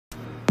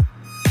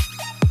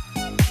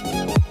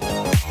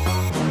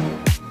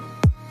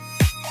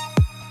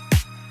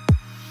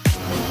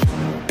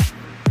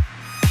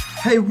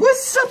Hey,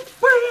 what's up,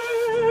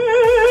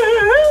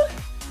 world?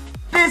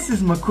 This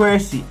is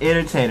McQuarrie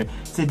Entertainer.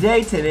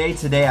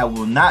 Today, I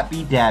will not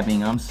be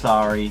dabbing. I'm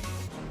sorry.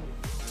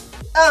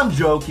 I'm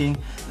joking.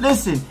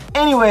 Listen,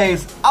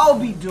 anyways, I'll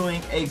be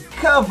doing a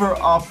cover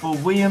off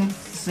of William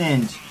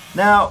Singe.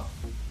 Now,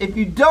 if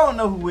you don't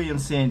know who William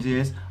Singe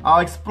is,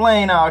 I'll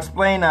explain.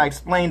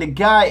 The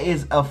guy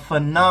is a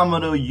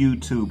phenomenal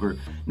YouTuber.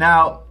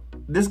 Now,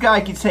 this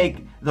guy can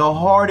take the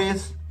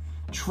hardest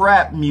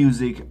trap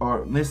music,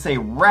 or let's say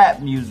rap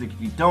music, if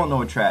you don't know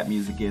what trap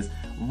music is,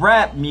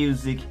 rap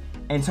music,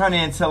 and turn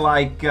it into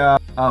like a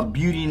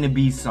Beauty and the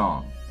Beast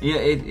song. Yeah,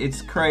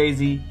 it's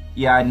crazy.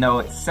 Yeah, I know,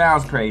 it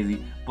sounds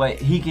crazy, but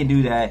he can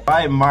do that.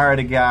 I admire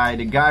the guy.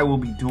 The guy will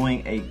be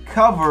doing a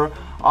cover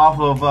off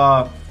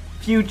of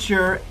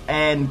Future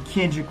and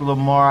Kendrick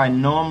Lamar. I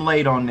know I'm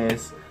late on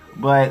this,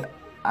 but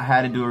I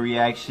had to do a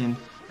reaction,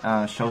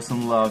 show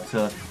some love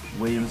to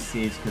William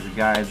Singe, because the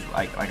guy is,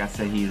 like I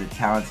said, he's a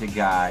talented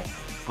guy.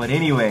 But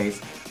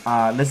anyways,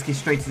 let's get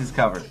straight to this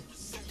cover. So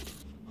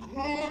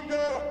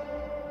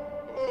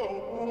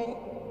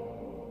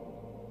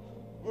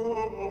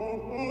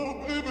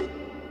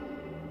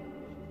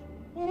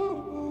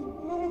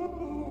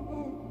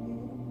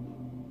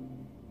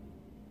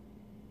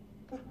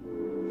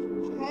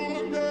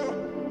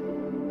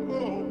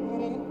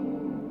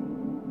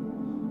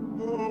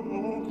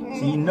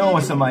you know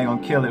when somebody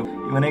gonna kill it.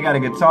 When they got a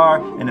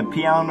guitar and a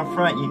piano in the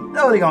front, you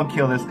know they gonna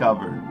kill this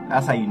cover.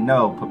 That's how you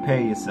know.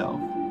 Prepare yourself.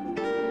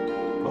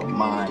 For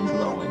mind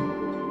blowing.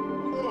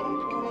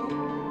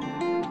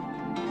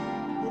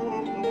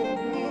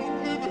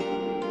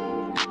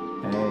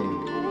 Hey.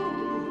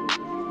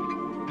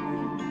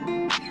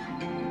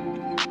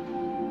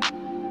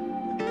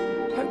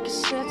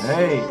 Percocets,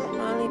 Hey.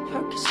 Molly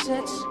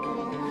Percocets,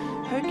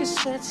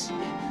 Percocets,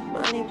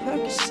 Molly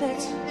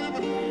Percocets.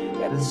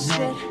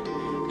 Represent,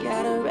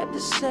 gotta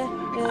represent.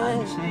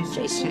 Yeah.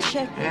 Chasing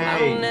check, I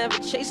don't ever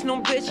chase no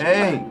bitch.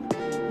 Hey.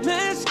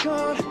 Mask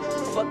on,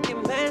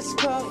 fucking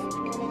mask off.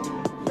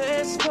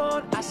 Mask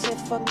on, I said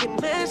fucking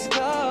mask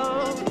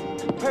off.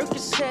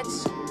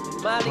 Percocets,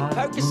 Molly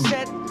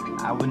Percocet.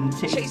 I wouldn't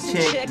chase a Chase a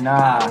chick, chick,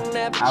 nah. I will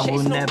never I will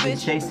chase no never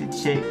bitch. chase a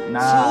chick,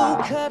 nah.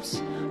 2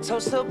 cups,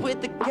 toast up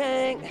with the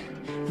gang.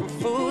 From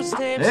food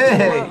stamps Hey.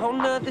 to a whole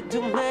nother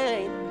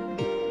domain.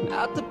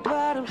 Out the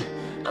bottom,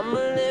 I'm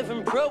a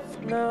living proof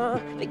now.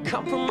 They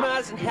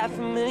compromising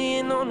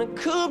 $500,000 on the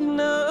coupe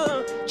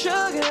now.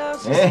 Drug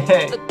houses,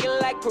 Hey. looking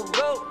like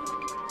parole.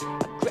 I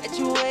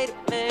graduated,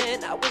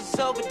 man, I was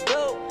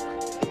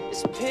overdosed.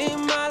 It's P.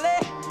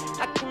 Molly,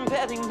 I can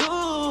barely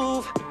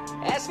move.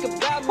 Ask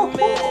about me,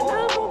 man,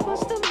 I'm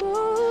supposed to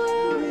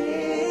move.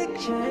 Big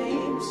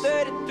James,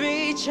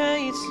 33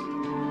 chains.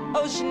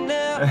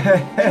 ORGINAL,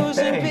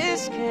 cruising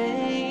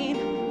Biscayne.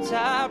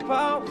 Top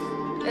off,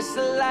 that's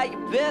a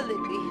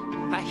liability.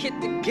 I hit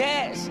the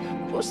gas,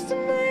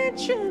 boosting my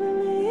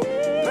adrenaline.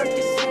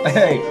 Percocets,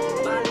 Hey.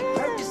 Molly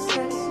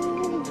Percocets,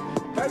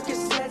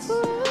 Percocets,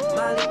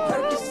 Molly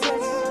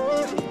Percocets.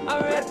 I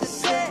rep the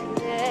set,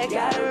 yeah,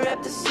 gotta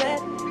rep the set.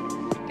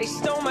 They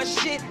stole my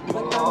shit,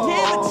 but they'll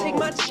never take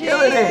my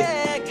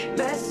check.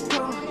 Mask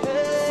on,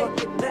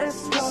 fucking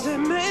mask on. Say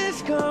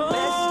mask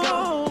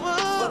on,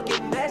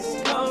 fucking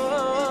mask on.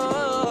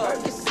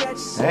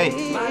 Percocets, Hey.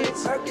 Molly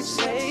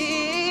Percocets.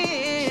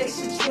 Chase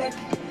a check,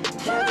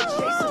 never chase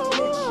a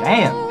bitch.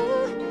 Damn.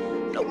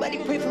 Nobody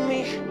pray for me,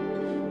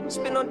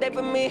 spend all day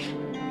for me.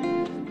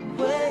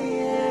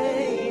 Wait,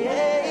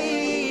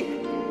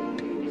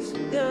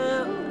 sit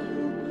down,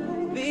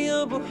 be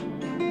humble.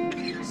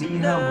 Be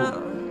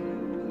humble.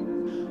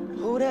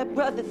 Who that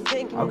brother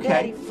thinking Okay.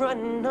 that he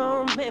frontin'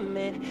 on me,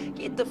 man?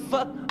 Get the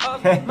fuck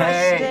off Hey. my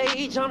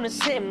stage on the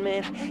set,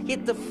 man.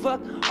 Get the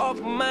fuck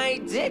off my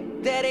dick,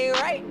 that ain't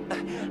right.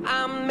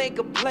 I'll make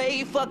a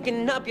play,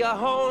 fucking up your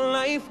whole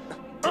life.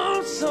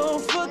 I'm so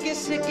fucking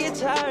sick and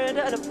tired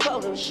of the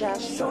Photoshop.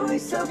 Show me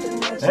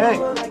something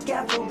natural, like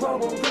Afro and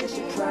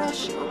Richard Pryor.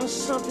 Show me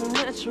something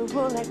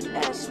natural, like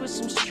ass with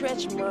some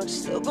stretch marks.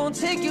 Still gonna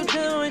take you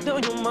down right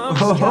on your mom's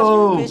couch,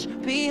 bitch.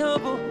 Be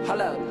humble,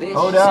 holla, bitch.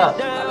 Hold up.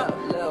 Sit down,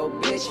 holla, little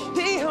bitch.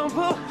 Be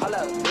humble,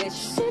 holla, bitch.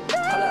 Sit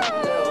down, holla,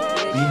 little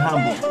bitch. Be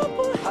humble.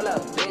 Holla,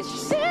 bitch.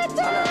 Sit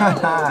down,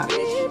 holla,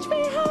 bitch.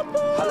 Be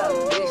humble, holla,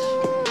 bitch.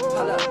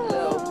 Holla,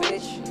 little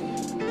bitch.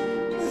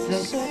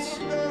 Percocets,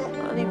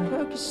 Molly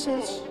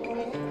Percocets.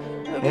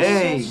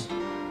 Hey.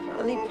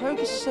 Molly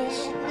Percocets.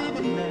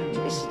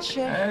 Chase a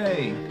check.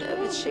 Hey.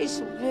 Never chase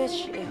a bitch.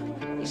 Yeah.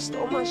 They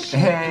stole my shit.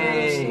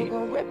 Hey. Still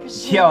gonna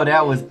represent. Yo,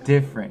 that was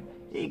different.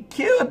 He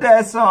killed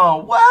that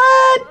song.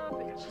 What?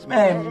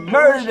 Man,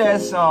 murdered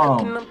that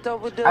song.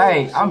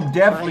 Hey, I'm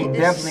definitely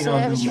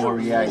gonna do more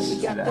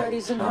reactions to that.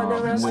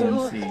 William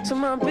Singe.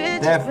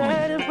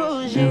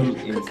 Definitely. Dude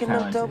is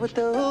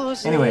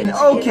talented. Anyway,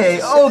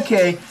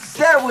 okay.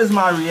 That was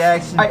my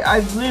reaction. I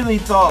literally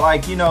thought,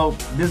 like, you know,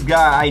 this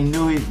guy, I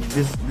knew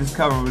this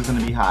cover was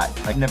gonna be hot.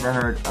 I never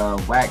heard a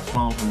wax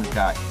phone from this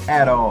guy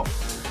at all.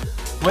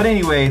 But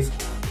anyways,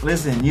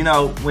 listen, you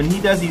know, when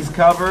he does these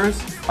covers,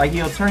 like,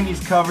 he'll turn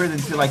these covers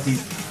into like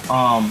these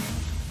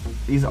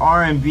these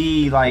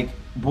R&B like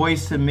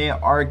Boyz II Men,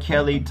 R.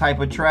 Kelly type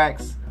of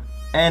tracks,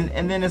 and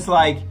then it's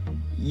like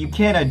you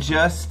can't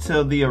adjust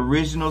to the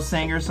original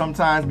singer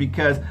sometimes,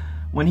 because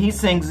when he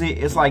sings it,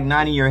 it's like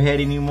not in your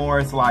head anymore.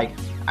 It's like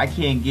I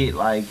can't get,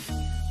 like,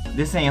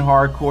 this ain't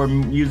hardcore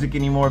music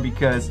anymore,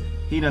 because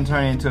he done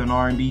turned it into an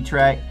R&B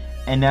track,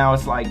 and now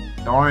it's like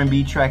the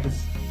R&B track is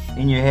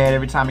in your head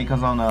every time it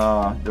comes on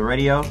the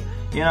radio,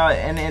 you know,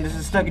 and it's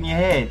just stuck in your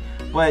head.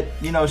 But,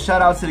 you know,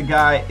 shout out to the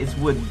guy. It's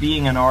what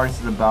being an artist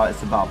is about.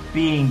 It's about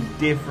being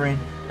different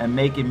and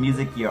making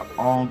music your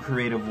own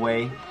creative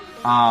way.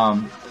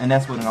 And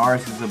that's what an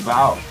artist is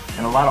about.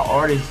 And a lot of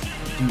artists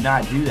do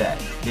not do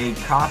that. They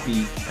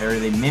copy or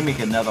they mimic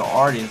another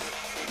artist,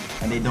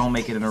 and they don't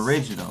make it an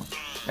original.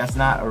 That's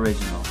not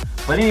original.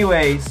 But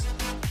anyways,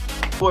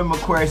 boy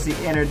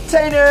McQuarrie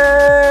Entertainer,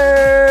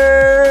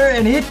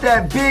 and hit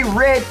that big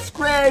red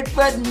subscribe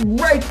button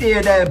right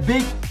there. That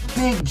big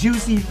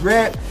juicy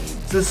red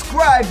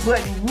subscribe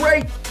button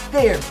right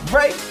there,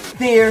 right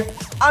there.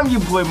 I'm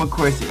your boy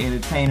McQuarrie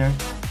Entertainer.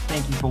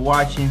 Thank you for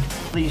watching.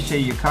 Please share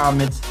your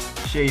comments,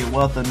 share your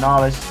wealth of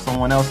knowledge so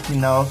someone else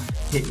can know.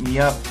 Hit me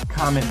up,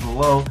 comment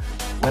below,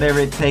 whatever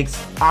it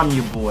takes. I'm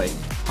your boy.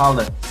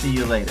 Holla, see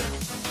you later.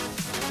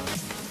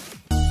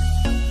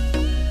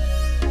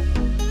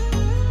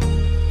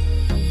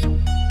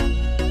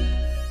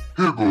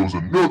 Here goes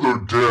another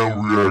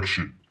damn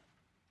reaction.